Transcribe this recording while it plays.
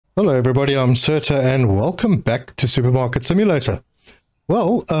Hello everybody, I'm Serta and welcome back to Supermarket Simulator.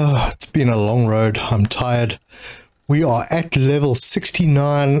 Well, it's been a long road, I'm tired. We are at level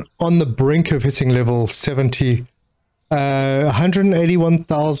 69 on the brink of hitting level 70.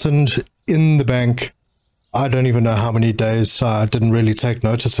 181,000 in the bank. I don't even know how many days. I didn't really take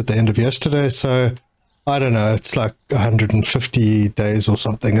notice at the end of yesterday, so I don't know, it's like 150 days or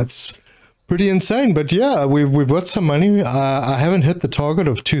something. It's pretty insane, but yeah, we've got some money. I haven't hit the target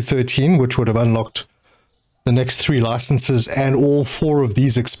of 213, which would have unlocked the next 3 licenses and all 4 of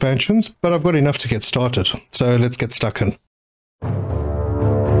these expansions, but I've got enough to get started. So let's get stuck in.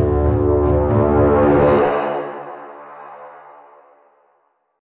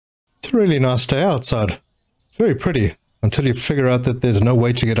 It's a really nice day outside. It's very pretty until you figure out that there's no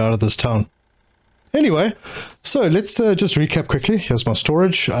way to get out of this town. Anyway, so let's just recap quickly. Here's my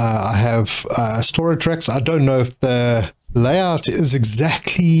storage. I have storage racks. I don't know if the layout is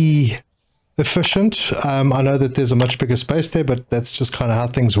exactly efficient. I know that there's a much bigger space there, but that's just kind of how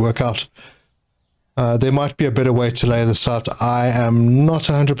things work out. There might be a better way to lay this out. I am not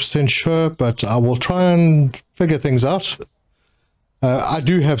 100% sure, but I will try and figure things out. I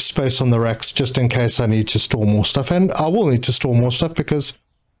do have space on the racks just in case I need to store more stuff, and I will need to store more stuff because,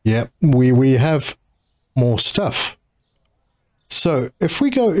 yeah, we have more stuff. So if we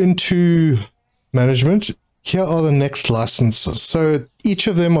go into management, here are the next licenses. So each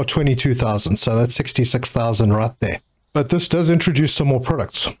of them are 22,000, so that's 66,000 right there. But this does introduce some more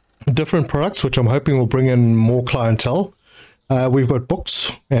products, different products, which I'm hoping will bring in more clientele. We've got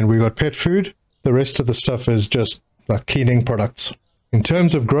books and we've got pet food. The rest of the stuff is just like cleaning products. In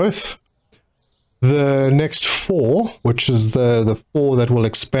terms of growth, the next 4, which is the 4 that will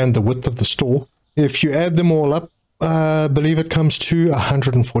expand the width of the store, if you add them all up, I believe it comes to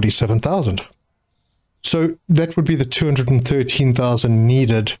 147,000. So that would be the 213,000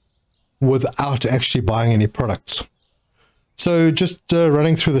 needed without actually buying any products. So just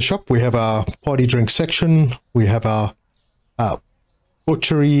running through the shop, we have our party drink section, we have our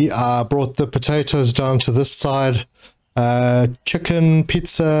butchery. I brought the potatoes down to this side. Chicken,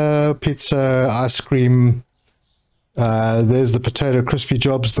 pizza, ice cream. There's the potato crispy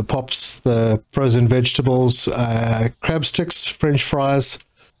jobs, the pops, the frozen vegetables, crab sticks, French fries.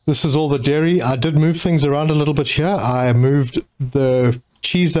 This is all the dairy. I did move things around a little bit here. I moved the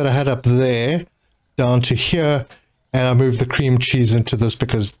cheese that I had up there down to here, and I moved the cream cheese into this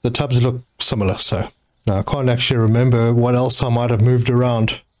because the tubs look similar. So now I can't actually remember what else I might have moved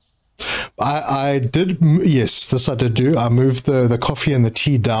around. I did, yes, this I did do. I moved the coffee and the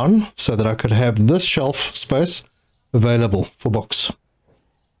tea down so that I could have this shelf space available for books.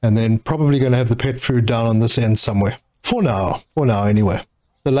 And then probably going to have the pet food down on this end somewhere. For now anyway.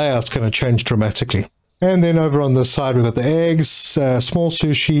 The layout's going to change dramatically. And then over on this side we've got the eggs, small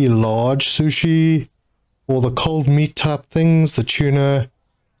sushi, large sushi, all the cold meat type things, the tuna,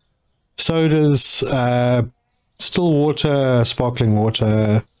 sodas, still water, sparkling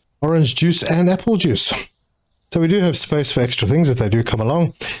water, orange juice and apple juice. So we do have space for extra things if they do come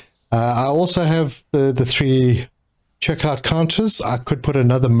along. I also have the 3 checkout counters. I could put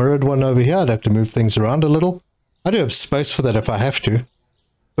another mirrored one over here. I'd have to move things around a little. I do have space for that if I have to.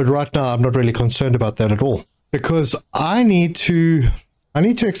 But right now I'm not really concerned about that at all. Because I need to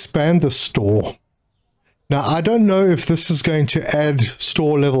expand the store. Now I don't know if this is going to add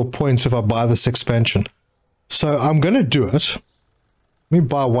store level points if I buy this expansion. So I'm going to do it. Let me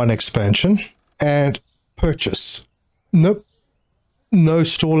buy 1 expansion and purchase. Nope. No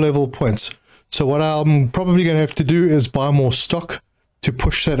store level points. So what I'm probably going to have to do is buy more stock to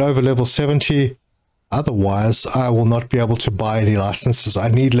push that over level 70. Otherwise, I will not be able to buy any licenses. I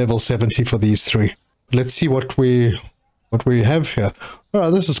need level 70 for these 3. Let's see what we have here. All right,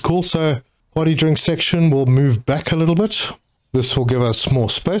 this is cool. So party drink section will move back a little bit. This will give us more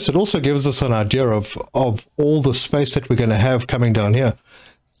space. It also gives us an idea of all the space that we're going to have coming down here.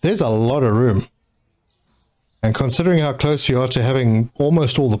 There's a lot of room. And considering how close we are to having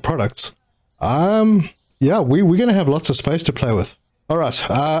almost all the products, yeah, we're going to have lots of space to play with. All right,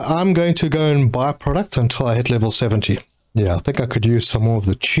 I'm going to go and buy products until I hit level 70. Yeah, I think I could use some more of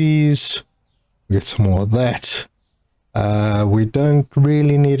the cheese. Get some more of that. We don't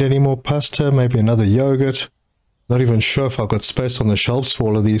really need any more pasta, maybe another yogurt. Not even sure if I've got space on the shelves for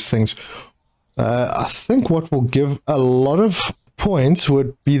all of these things. I think what will give a lot of points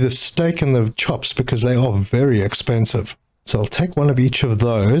would be the steak and the chops because they are very expensive. So I'll take one of each of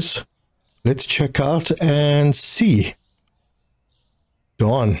those. Let's check out and see.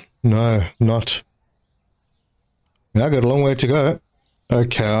 Darn, no, not. Yeah, I got a long way to go.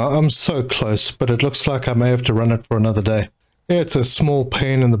 Okay, I'm so close, but it looks like I may have to run it for another day. It's a small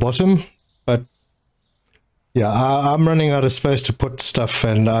pain in the bottom, but yeah, I'm running out of space to put stuff,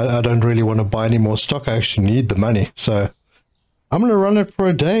 and I don't really want to buy any more stock. I actually need the money, so I'm going to run it for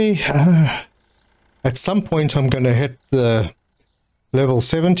a day. At some point, I'm going to hit the level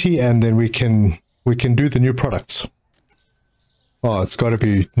 70, and then we can do the new products. Oh, it's got to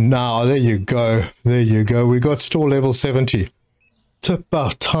be now. There you go. There you go. We got store level 70. It's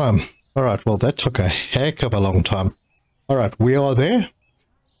about time. All right. Well, that took a heck of a long time. All right. We are there.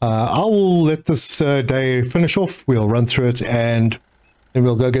 I'll let this day finish off. We'll run through it, and then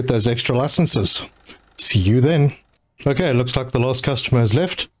we'll go get those extra licenses. See you then. Okay. Looks like the last customer has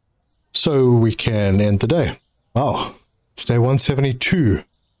left, so we can end the day. Oh, it's day 172.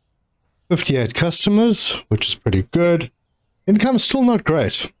 58 customers, which is pretty good. Income's still not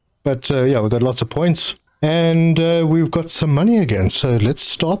great, but yeah, we've got lots of points, and we've got some money again. So let's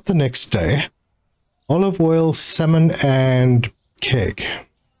start the next day. Olive oil, salmon, and keg.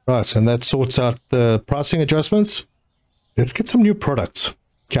 Right, and that sorts out the pricing adjustments. Let's get some new products.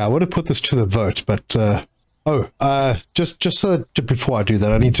 Okay, I would have put this to the vote, but just so that before I do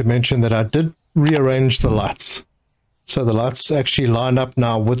that, I need to mention that I did rearrange the lights. So the lights actually line up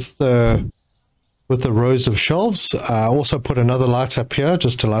now with the rows of shelves. I also put another light up here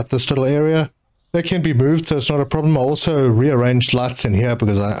just to light this little area. They can be moved, so it's not a problem. I also rearranged lights in here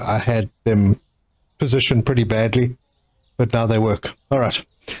because I had them positioned pretty badly, but now they work. All right,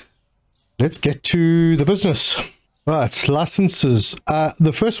 let's get to the business. Right, licenses.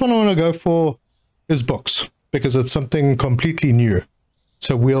 The first one I want to go for is books because it's something completely new.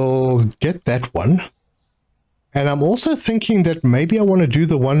 So we'll get that one. And I'm also thinking that maybe I want to do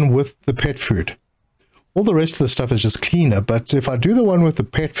the one with the pet food. All the rest of the stuff is just cleaner, but if I do the one with the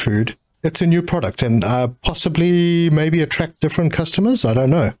pet food, it's a new product and possibly maybe attract different customers. I don't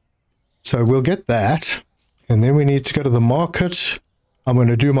know. So we'll get that. And then we need to go to the market. I'm going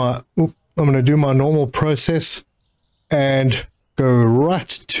to do my normal process and go right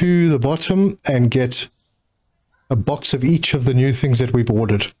to the bottom and get a box of each of the new things that we've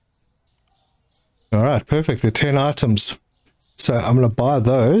ordered. All right, perfect. The 10 items. So I'm going to buy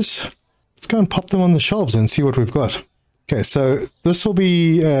those. Let's go and pop them on the shelves and see what we've got. Okay, so this will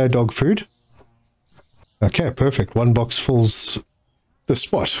be dog food. Okay, perfect. One box fills the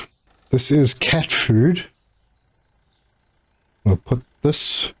spot. This is cat food. We'll put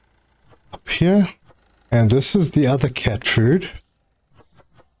this up here. And this is the other cat food.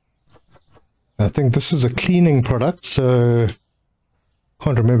 I think this is a cleaning product, so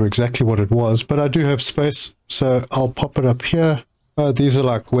can't remember exactly what it was, but I do have space, so I'll pop it up here. These are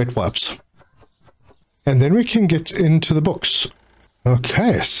like wet wipes. And then we can get into the books.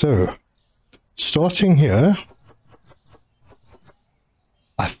 Okay, so starting here,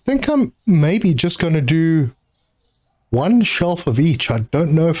 I think I'm maybe just going to do one shelf of each. I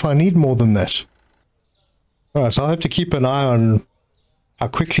don't know if I need more than that. All right, so I'll have to keep an eye on how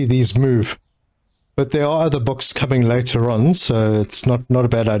quickly these move. But there are other books coming later on, so it's not a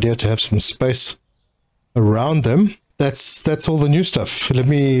bad idea to have some space around them. That's all the new stuff. Let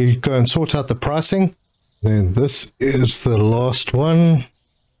me go and sort out the pricing. Then this is the last one.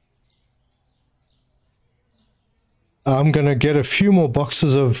 I'm going to get a few more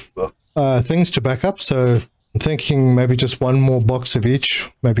boxes of things to back up, so I'm thinking maybe just one more box of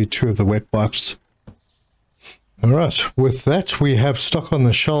each, maybe 2 of the wet wipes. All right, with that, we have stock on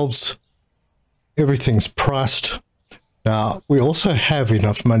the shelves. Everything's priced. Now, we also have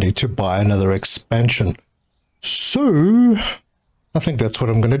enough money to buy another expansion. So, I think that's what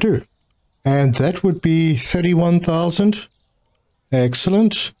I'm going to do. And that would be 31,000.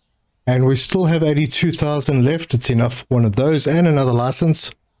 Excellent. And we still have 82,000 left. It's enough for one of those and another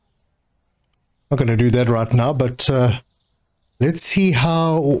license. Not going to do that right now, but let's see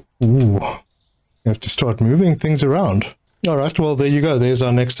how... Ooh, you have to start moving things around. All right, well, there you go. There's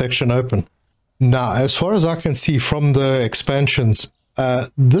our next section open. Now, as far as I can see from the expansions,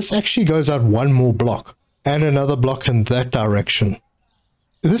 this actually goes out one more block and another block in that direction.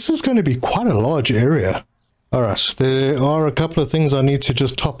 This is going to be quite a large area. All right, there are a couple of things I need to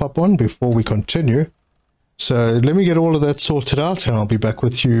just top up on before we continue. So let me get all of that sorted out and I'll be back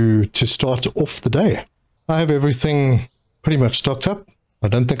with you to start off the day. I have everything pretty much stocked up. I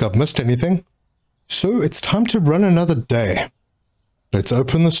don't think I've missed anything. So it's time to run another day. Let's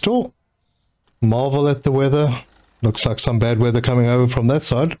open the store. Marvel at the weather. Looks like some bad weather coming over from that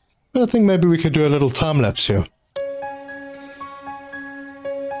side. But I think maybe we could do a little time lapse here.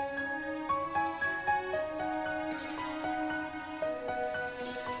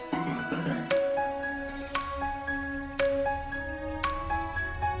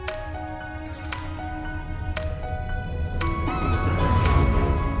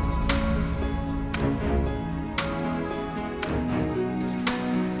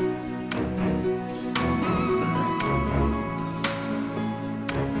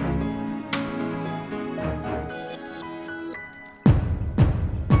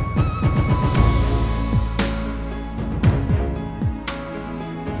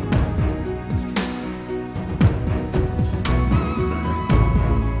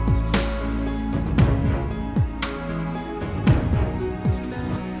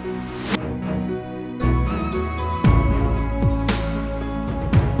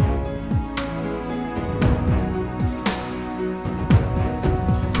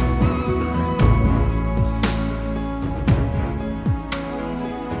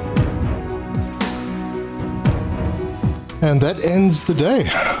 And that ends the day.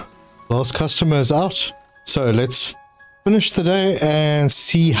 Last customer is out. So let's finish the day and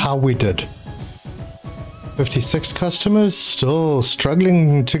see how we did. 56 customers, still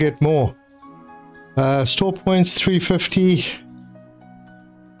struggling to get more. Store points 350.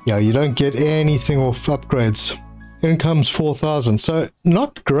 Yeah, you don't get anything off upgrades. Income's 4,000, so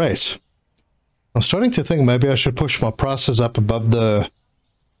not great. I'm starting to think maybe I should push my prices up above the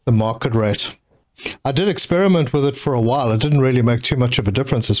market rate. I did experiment with it for a while. It didn't really make too much of a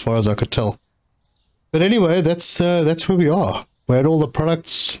difference as far as I could tell. But anyway, that's where we are. We had all the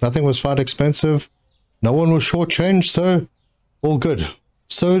products. Nothing was found expensive. No one was shortchanged, so all good.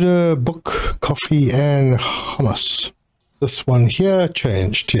 Soda, book, coffee, and hummus. This one here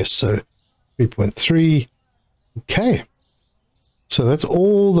changed. Yes, so 3.3. Okay. So that's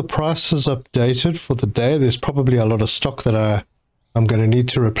all the prices updated for the day. There's probably a lot of stock that I'm going to need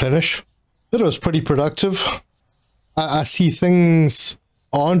to replenish. But it was pretty productive. I see things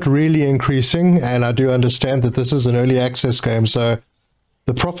aren't really increasing, and I do understand that this is an early access game, so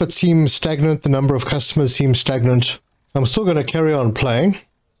the profit seems stagnant, the number of customers seems stagnant. I'm still going to carry on playing,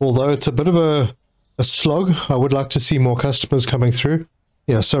 although it's a bit of a slog. I would like to see more customers coming through.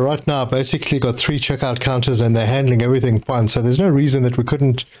 Yeah, so right now I've basically got 3 checkout counters and they're handling everything fine, so there's no reason that we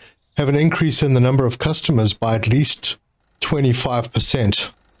couldn't have an increase in the number of customers by at least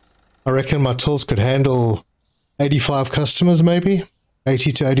 25%. I reckon my tills could handle 85 customers maybe.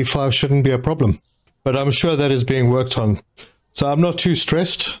 80 to 85 shouldn't be a problem, but I'm sure that is being worked on. So I'm not too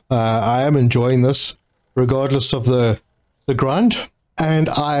stressed. I am enjoying this regardless of the grind. And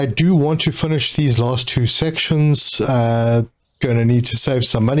I do want to finish these last 2 sections. Going to need to save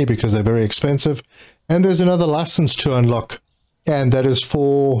some money because they're very expensive. And there's another license to unlock. And that is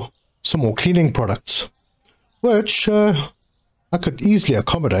for some more cleaning products, which I could easily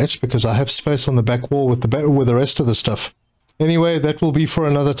accommodate because I have space on the back wall with the rest of the stuff. Anyway, that will be for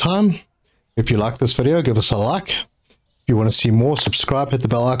another time. If you like this video, give us a like. If you want to see more, subscribe, hit the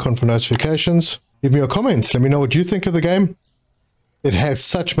bell icon for notifications. Leave me your comments. Let me know what you think of the game. It has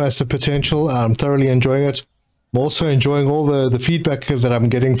such massive potential. I'm thoroughly enjoying it. I'm also enjoying all the feedback that I'm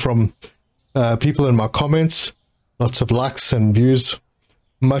getting from people in my comments. Lots of likes and views.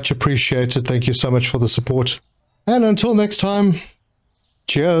 Much appreciated. Thank you so much for the support. And until next time,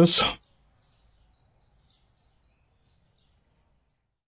 cheers.